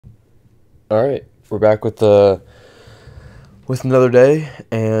All right, we're back with another day,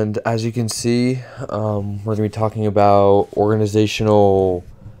 and as you can see, we're gonna be talking about organizational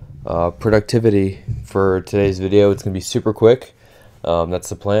productivity for today's video. It's gonna be super quick. That's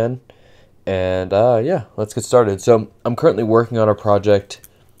the plan, and yeah, let's get started. So I'm currently working on a project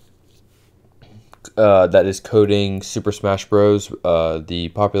that is coding Super Smash Bros.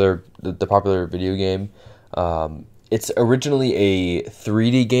 The popular video game. It's originally a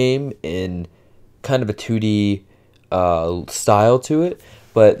 3D game in kind of a 2D style to it,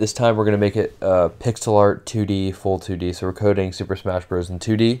 but this time we're gonna make it pixel art 2D, full 2D. So we're coding Super Smash Bros. In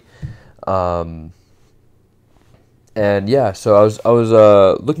 2D. And yeah, so I was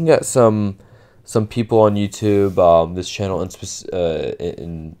looking at some people on YouTube. This channel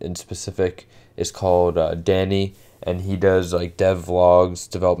in specific is called Danny, and he does like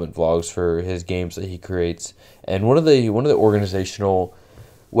development vlogs for his games that he creates. And one of the organizational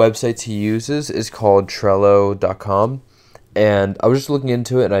websites he uses is called Trello.com. And I was just looking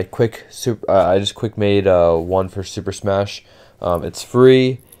into it, and I just quick made one for Super Smash. It's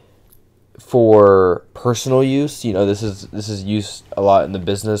free for personal use. You know, this is used a lot in the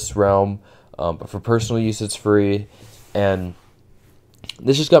business realm, but for personal use, it's free. And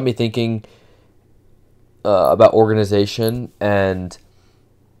this just got me thinking about organization, and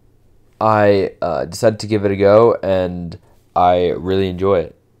I decided to give it a go, and I really enjoy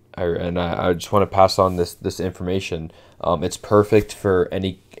it. I just want to pass on this information. It's perfect for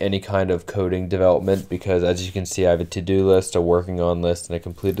any kind of coding development because, as you can see, I have a to-do list, a working on list, and a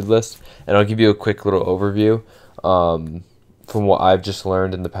completed list. And I'll give you a quick little overview from what I've just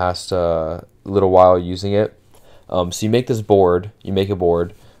learned in the past little while using it. So you make this board. You make a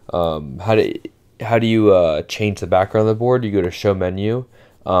board. How do you change the background of the board? You go to Show Menu.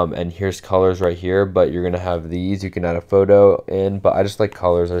 And here's colors right here, but you're gonna have these. You can add a photo in, but I just like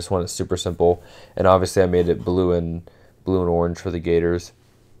colors. I just want it super simple, and obviously I made it blue and orange for the Gators.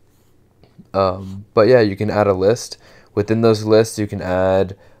 But yeah, you can add a list. Within those lists, you can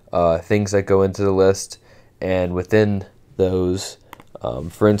add things that go into the list, and within those,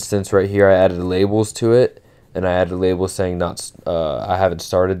 for instance, right here, I added labels to it, and I added labels saying not. I haven't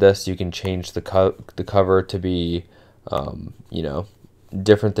started this. You can change the cover to be, you know,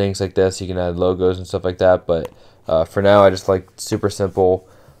 different things like this. You can add logos and stuff like that, but for now I just like super simple.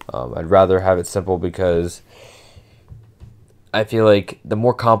 I'd rather have it simple because I feel like the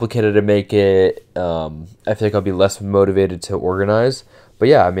more complicated I make it, I feel like I'll be less motivated to organize. But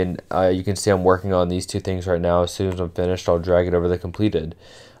yeah, I mean, you can see I'm working on these two things right now. As soon as I'm finished, I'll drag it over the completed.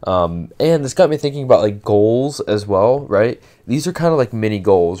 And this got me thinking about like goals as well, right? These are kind of like mini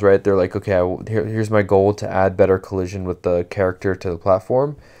goals, right? They're like, okay, here's my goal to add better collision with the character to the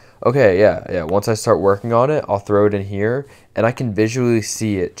platform. Okay, yeah. Once I start working on it, I'll throw it in here, and I can visually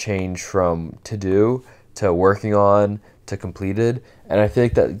see it change from to do to working on to completed. And I feel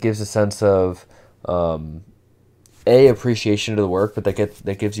like that gives a sense of appreciation to the work, but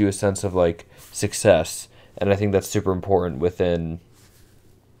that gives you a sense of like success. And I think that's super important within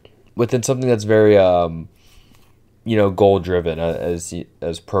something that's very goal driven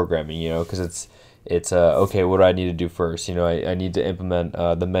as programming, because it's okay, what do I need to do first? I need to implement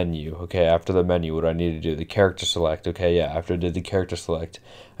the menu. Okay, after the menu, what do I need to do? The character select. Okay, yeah, after I did the character select,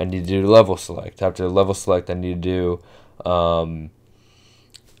 I need to do level select. After the level select, I need to do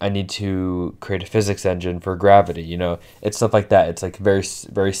I need to create a physics engine for gravity. It's stuff like that. It's like very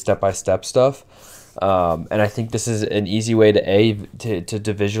very step-by-step stuff. And I think this is an easy way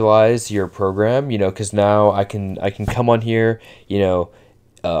to visualize your program, because now I can come on here,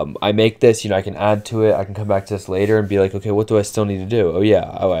 I make this, I can add to it. I can come back to this later and be like, okay, what do I still need to do? Oh yeah,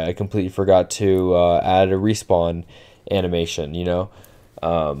 I completely forgot to add a respawn animation,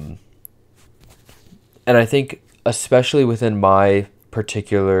 and I think especially within my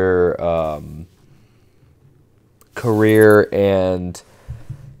particular career and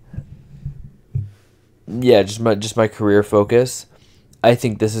yeah, just my career focus, I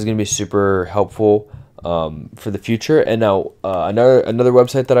think this is gonna be super helpful for the future. And now another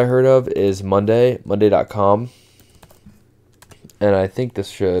website that I heard of is Monday.com, and I think this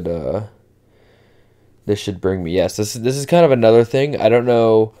should bring me. Yes, this is kind of another thing. I don't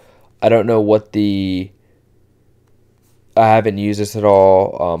know what I haven't used this at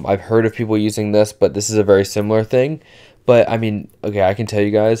all. I've heard of people using this, but this is a very similar thing. But I mean, okay, I can tell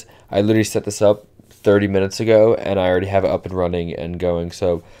you guys, I literally set this up 30 minutes ago, and I already have it up and running and going.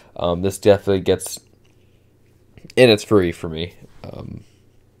 So this definitely gets, and it's free for me.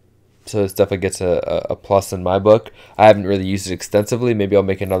 So this definitely gets a plus in my book. I haven't really used it extensively. Maybe I'll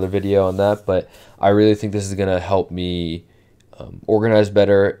make another video on that, but I really think this is going to help me organize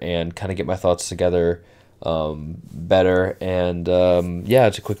better and kind of get my thoughts together better. And yeah,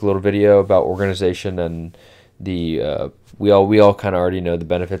 it's a quick little video about organization, and we all kind of already know the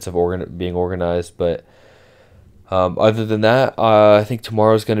benefits of being organized. But other than that, I think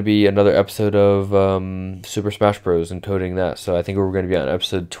tomorrow's going to be another episode of Super Smash Bros. And coding that. So I think we're going to be on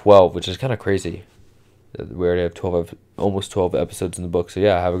episode 12, which is kind of crazy. We already have almost 12 episodes in the book. So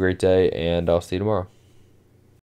yeah, have a great day, and I'll see you tomorrow.